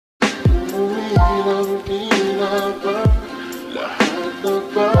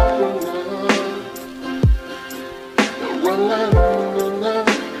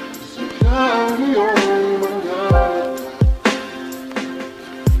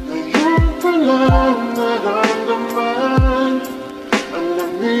lang naramdaman ang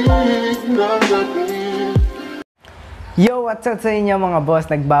lamig ng gabi. Yo, what's up sa inyo mga boss?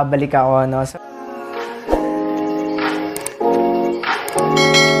 Nagbabalik ako, no? So,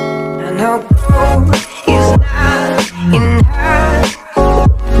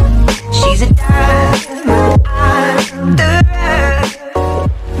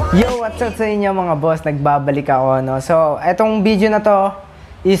 yo, what's up sa inyo mga boss? Nagbabalik ako, no? So, etong video na to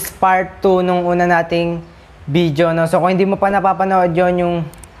is part 2 nung una nating video, no? So, kung hindi mo pa napapanood yon yung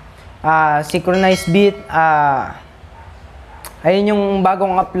synchronized beat, ayun yung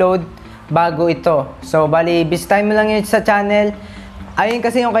bagong upload bago ito. So, bali, bisitahin mo lang yun sa channel. Ayun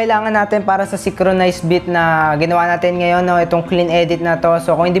kasi yung kailangan natin para sa synchronized beat na ginawa natin ngayon, no? Itong clean edit na to.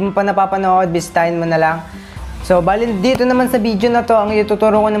 So, kung hindi mo pa napapanood, bisitahin mo na lang. So, bali, dito naman sa video na to, ang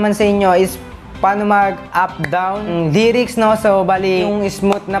ituturo ko naman sa inyo is paano mag-up-down lyrics, no? So, bali, yung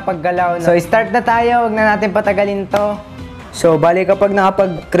smooth na paggalaw, no? So, start na tayo. Huwag na natin patagalin to. So, bali, kapag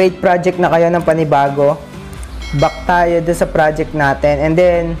nakapag-create project na kayo ng panibago, back tayo doon sa project natin. And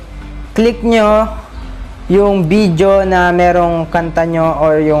then, click nyo yung video na merong kanta nyo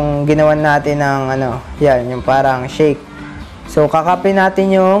or yung ginawan natin ng ano, yan, yung parang shake. So, kakopy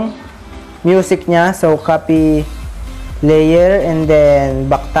natin yung music niya. So, copy layer and then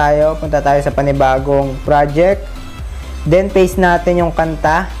back tayo. Punta tayo sa panibagong project. Then, paste natin yung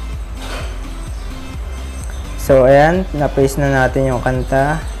kanta. So, ayan. Na-paste na natin yung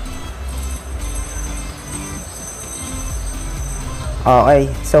kanta. Okay.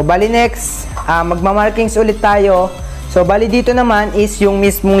 So, bali next, magmamarkings ulit tayo. So, bali dito naman is yung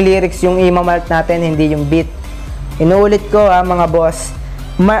mismong lyrics yung i-mark natin, hindi yung beat. Inuulit ko mga boss.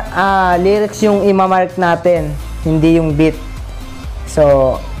 Lyrics yung i-mark natin, hindi yung beat.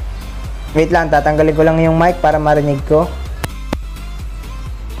 So, wait lang, tatanggalin ko lang yung mic para marinig ko.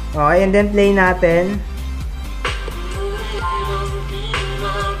 Okay, and then play natin.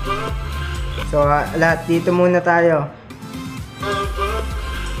 So, lahat dito muna tayo.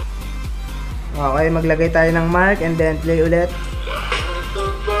 Okay, maglagay tayo ng mark and then play ulit.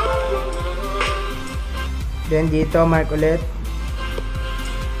 Then dito, mark ulit.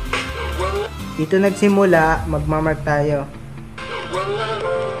 Dito nagsimula, magmamark tayo.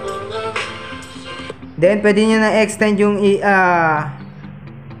 Then, pwede nyo na extend yung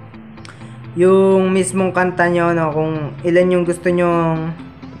yung mismong kanta nyo, no? Kung ilan yung gusto nyong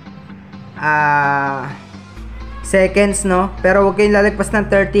seconds, no? Pero huwag kayong lalagpas ng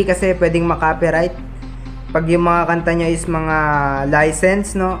 30 kasi pwedeng makopyright. Pag yung mga kanta nyo is mga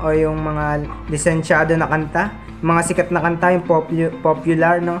license, no? O yung mga lisensyado na kanta. Mga sikat na kanta, yung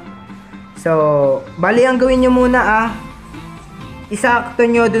popular, no? So, bali ang gawin nyo muna isakto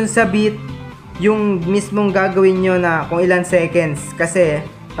nyo dun sa beat yung mismong gagawin nyo na kung ilan seconds. Kasi,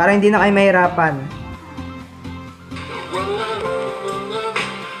 para hindi na kayo mahirapan.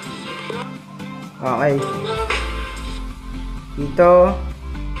 Okay. Dito.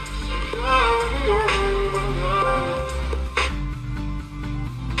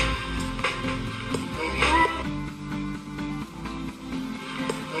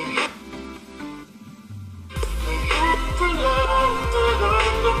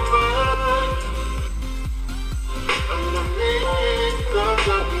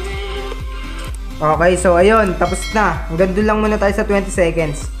 Okay, so ayun, tapos na. Hanggang doon lang muna tayo sa 20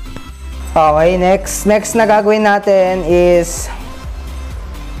 seconds. Okay, next na gagawin natin is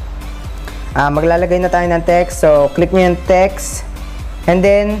maglalagay na tayo ng text. So, click nyo yung text and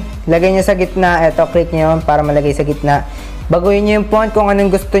then, lagay nyo sa gitna. Eto, click nyo para malagay sa gitna. Baguhin nyo yung font kung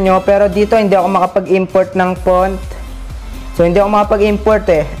anong gusto nyo. Pero dito, hindi ako makapag-import ng font. So, hindi ako makapag-import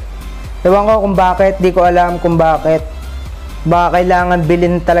Ewan ko kung bakit, di ko alam kung bakit. Baka kailangan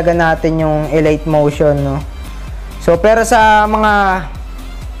bilhin talaga natin yung ALIGHTMOTION, no? So, pero sa mga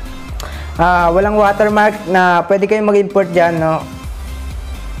walang watermark na pwede kayong mag-import dyan, no?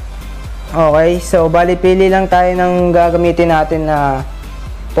 Okay, so bali pili lang tayo ng gagamitin natin na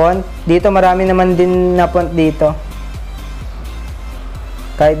font. Dito marami naman din na font dito.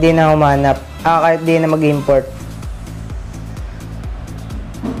 Kahit di na humanap. Kahit di na mag-import.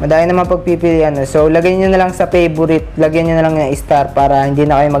 Madami naman pagpipilian. So, lagay nyo na lang sa favorite. Lagyan nyo na lang ng star para hindi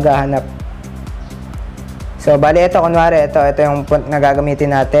na kayo maghahanap. So, bali ito. Kunwari, ito yung font na gagamitin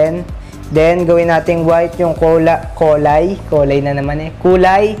natin. Then, gawin natin white yung kulay. Kulay na naman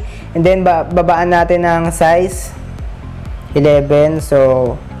kulay. And then, babaan natin ng size. 11. So,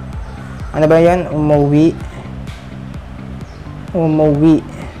 ano ba yun? Umuwi.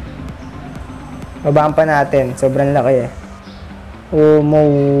 Babaan pa natin. Sobrang laki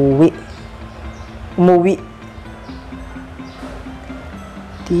Umuwi.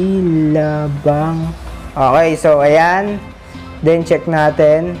 tila bang... Okay, so ayan. Then check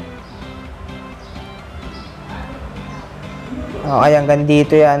natin. Okay, hanggang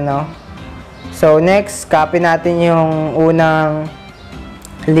dito yan, no? So next, copy natin yung unang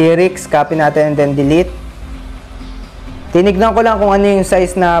lyrics. Copy natin and then delete. Tinignan ko lang kung ano yung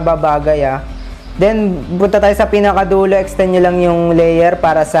size na babagay, ah. Then, punta tayo sa pinakadulo. Extend nyo lang yung layer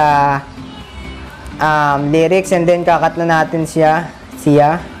para sa lyrics. And then, kakat na natin siya.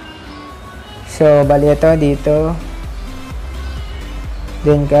 So, bali ito dito.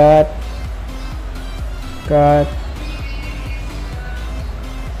 Then, cut.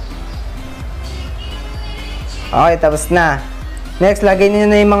 Okay, tapos na. Next, lagay nyo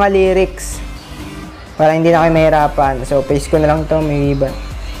na yung mga lyrics. Para hindi na kayo mahirapan. So, paste ko na lang ito. May iba.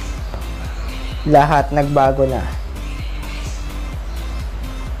 Lahat nagbago na.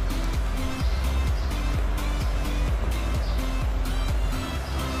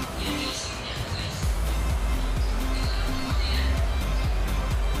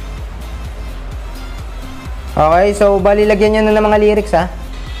 Okay, so bali lagyan nyo na ng mga lyrics, ha.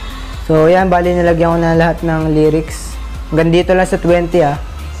 So yan, bali nilagyan ko na lahat ng lyrics. Hanggang dito lang sa 20, ha.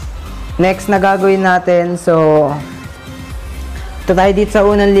 Next na gagawin natin, so ito tayo dito sa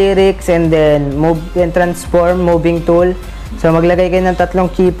unang lyrics and then move and transform moving tool. So maglagay kayo ng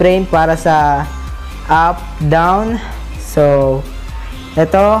 3 keyframe para sa up, down. So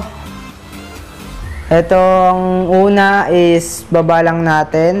itong una is baba lang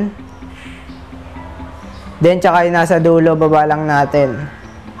natin. Then, tsaka yung nasa dulo, baba lang natin.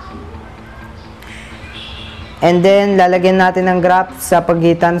 And then, lalagyan natin ng graph sa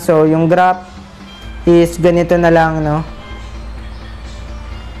pagitan. So, yung graph is ganito na lang, no?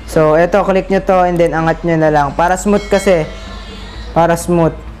 So, eto, click nyo to and then angat nyo na lang. Para smooth kasi. Para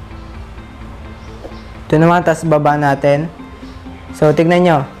smooth. Ito naman, tas baba natin. So, tignan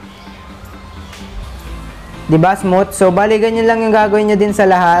nyo. Diba, smooth? So, bali, ganyan lang yung gagawin nyo din sa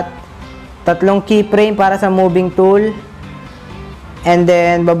lahat. 3 keyframe para sa moving tool. And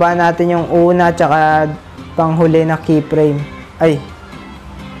then, baba natin yung una tsaka panghuli na keyframe. Ay.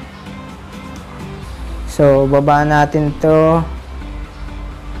 So, baba natin to.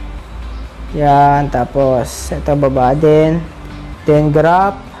 Yan. Tapos, ito baba din. Then,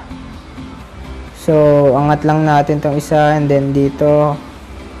 graph. So, angat lang natin tong isa. And then, dito.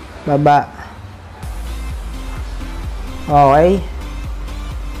 Baba. Okay.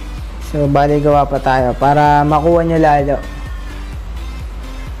 So, bali gawa pa tayo para makuha nyo lalo.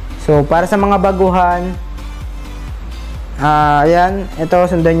 So, para sa mga baguhan, ayan, ito,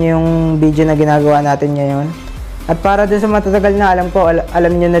 sundan nyo yung video na ginagawa natin ngayon. At para dun sa matatagal na, alam ko,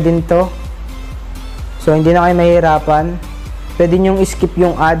 alam nyo na din to. So, hindi na kayo mahirapan. Pwede nyo skip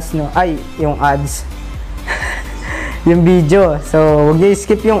yung ads, no? Ay, yung ads. Yung video. So, huwag nyo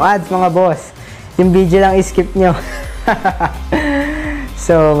skip yung ads, mga boss. Yung video lang skip nyo.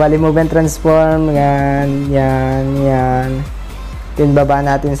 So, bali move and transform. Yan. Then, baba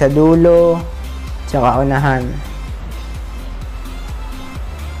natin sa dulo. Tsaka unahan.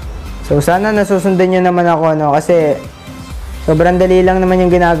 So, sana nasusundan nyo naman ako, no? Kasi, sobrang dali lang naman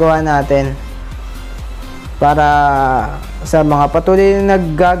yung ginagawa natin. Para sa mga patuloy na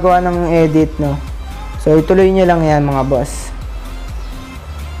naggagawa ng edit, no? So, ituloy nyo lang yan, mga boss.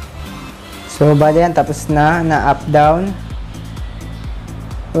 So, bali yan. Tapos na up, down.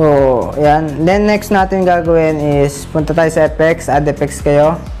 So, yan. Then, next natin gagawin is, punta tayo sa effects, add effects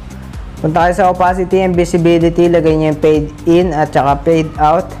kayo. Punta tayo sa opacity and visibility, lagay nyo yung fade in at saka fade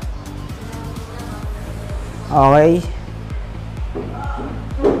out. Okay.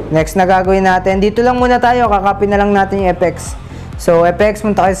 Next na gagawin natin, dito lang muna tayo, kakopy na lang natin yung effects. So, effects,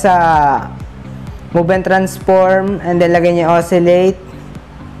 punta tayo sa move and transform, and then lagay nyo yung oscillate.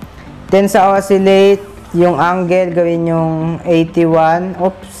 Then, sa oscillate, yung angle, gawin yung 81.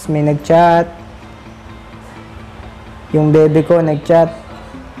 Oops, may nag-chat. Yung baby ko nag-chat.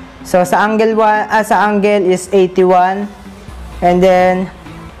 So, sa angle is 81. And then,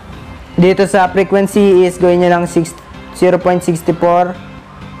 dito sa frequency is gawin nyo lang 0.64.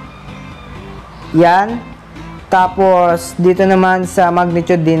 Yan. Tapos, dito naman sa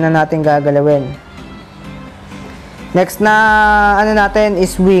magnitude, din na natin gagalawin. Next na, ano natin,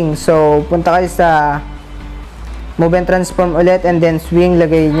 is swing. So, punta kayo sa move and transform ulit and then swing,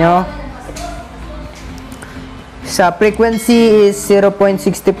 lagay nyo. Sa frequency is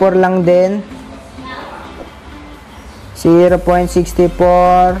 0.64 lang din.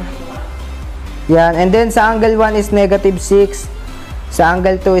 0.64. Yan. And then sa angle 1 is negative 6. Sa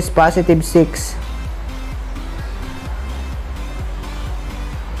angle 2 is positive 6.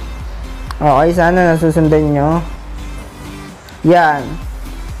 Okay, sana nasusundan nyo. Yan.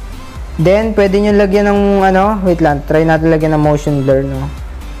 Then, pwede nyo lagyan ng, wait lang, try natin lagyan ng motion blur, no?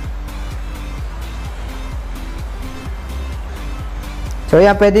 So,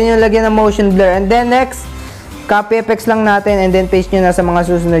 yan, pwede nyo lagyan ng motion blur. And then, next, copy effects lang natin and then paste nyo na sa mga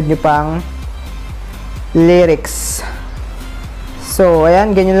susunod nyo pang lyrics. So,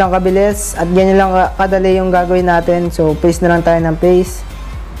 ayan, ganyan lang kabilis at ganyan lang kadali yung gagawin natin. So, paste na lang tayo ng paste.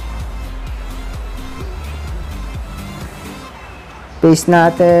 Paste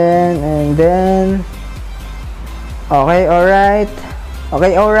natin and then okay, alright.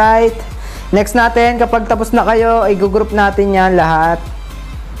 Okay, alright. Next natin, kapag tapos na kayo, i-group natin yan lahat.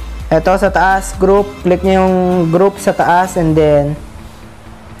 Ito sa taas, group. Click nyo yung group sa taas and then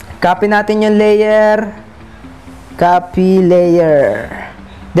copy natin yung layer. Copy layer.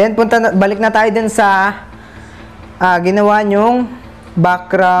 Then balik na tayo din sa ginawa nyong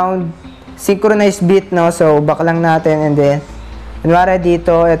background synchronized beat, no? So back lang natin and then kunwari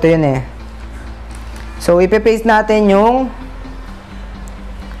dito, ito yun eh. So ipe-paste natin yung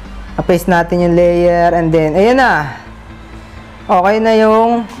paste natin yung layer and then ayan na. Okay na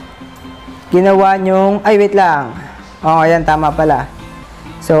yung ginawa nyong, ay wait lang. Oh, ayan, tama pala.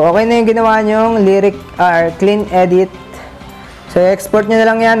 So, okay na yung ginawa nyong lyric or clean edit. So, export nyo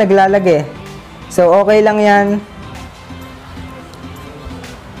na lang yan, naglalagay. So, okay lang yan.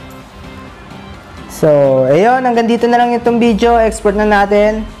 So, ayun, hanggang dito na lang itong video. Export na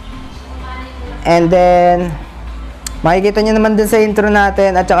natin. And then, makikita nyo naman dun sa intro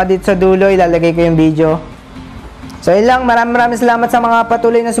natin at saka dito sa dulo, ilalagay ko yung video. So, yun lang. Maraming salamat sa mga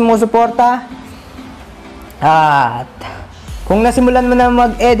patuloy na sumusuporta. At kung nasimulan mo na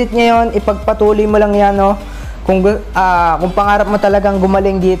mag-edit ngayon, ipagpatuloy mo lang yan, no? Kung pangarap mo talagang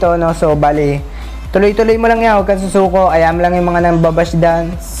gumaling dito, no? So, bali, tuloy-tuloy mo lang yan. Huwag kang susuko. Ayaw mo lang yung mga nambabash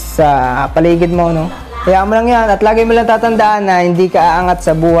dyan sa paligid mo, no? Ayaw mo lang yan. At lagi mo lang tatandaan na hindi ka aangat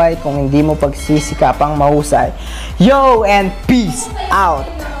sa buhay kung hindi mo pagsisikapang mahusay. Yo, and peace out!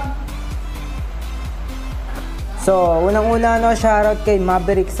 So, unang-una, no, shoutout kay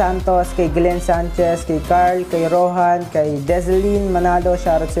Maverick Santos, kay Glenn Sanchez, kay Carl, kay Rohan, kay Deseline Manalo,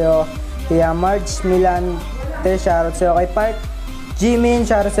 shoutout sa'yo, kay Marge Milan, shoutout sa'yo, kay Park Jimin,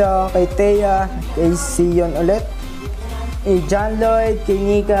 shoutout sa'yo, kay Thea, kay Sion ulit, kay John Lloyd, kay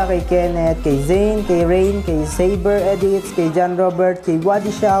Nika, kay Kenneth, kay Zane, kay Rain, kay Saber Edits, kay John Robert, kay Wadi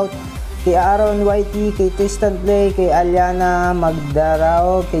Shout, kay Aaron Whitey, kay Tristan Play, kay Aliana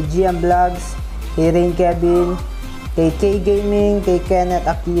Magdarao, kay Gian Vlogs, kay Rain Kevin, kay K-Gaming, kay Kenneth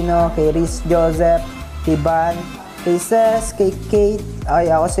Aquino, kay Riz Joseph, kay Van, kay Ses, kay Kate,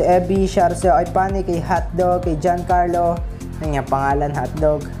 ay ako si Abby, shoutout sa'yo kay Pani, kay Hotdog, kay Giancarlo, ano yung pangalan,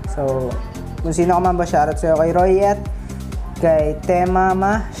 Hotdog. So, kung sino ka man ba, shoutout sa'yo kay Royet, kay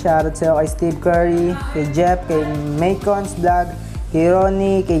Temama, shoutout sa'yo kay Steve Curry, kay Jeff, kay Maycons Vlog, kay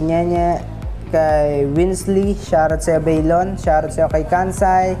Ronnie, kay Nyenye, kay Winsley, shoutout sa'yo Baylon, shoutout sa'yo kay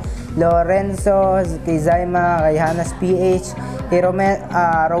Kansai, Lorenzo, kay Zaima, kay Hanas PH, kay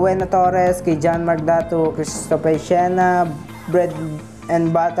Rowena Torres, kay John Magdato, Christopher Shena, Bread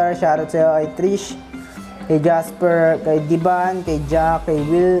and Butter, shoutout sa'yo kay Trish, kay Jasper, kay Diban, kay Jack, kay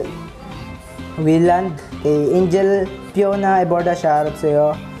Willand, kay Angel Fiona Eborda, shoutout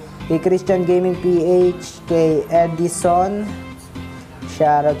sa'yo, kay Christian Gaming PH, kay Edison,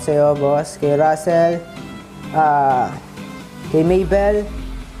 shoutout sa'yo boss, kay Russell, kay Maybell,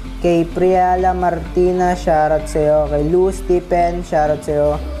 kay Priala Martina, shoutout sa'yo, kay Lou Stephen, shoutout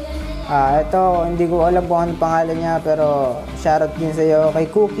sa'yo. Ito, hindi ko alam kung ano pangalan niya, pero shoutout din sa'yo, kay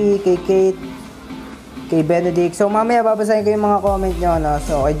Cookie, kay Kate, kay Benedict. So mamaya babasahin ko yung mga comment nyo, no?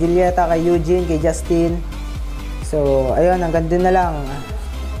 So kay Julieta, kay Eugene, kay Justin. So ayun, hanggang dun na lang.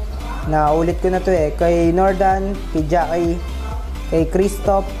 Naulit ko na to eh. Kay Nordan, kay Jackie, kay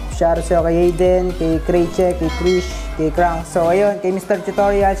Christoph, shoutout sa'yo, kay Aiden, kay Krayche, kay Krish, kay Crank. So ayun, kay Mr.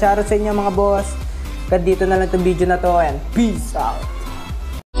 Tutorial, shoutout sa inyo mga boss. Dito na lang itong video na to and peace out!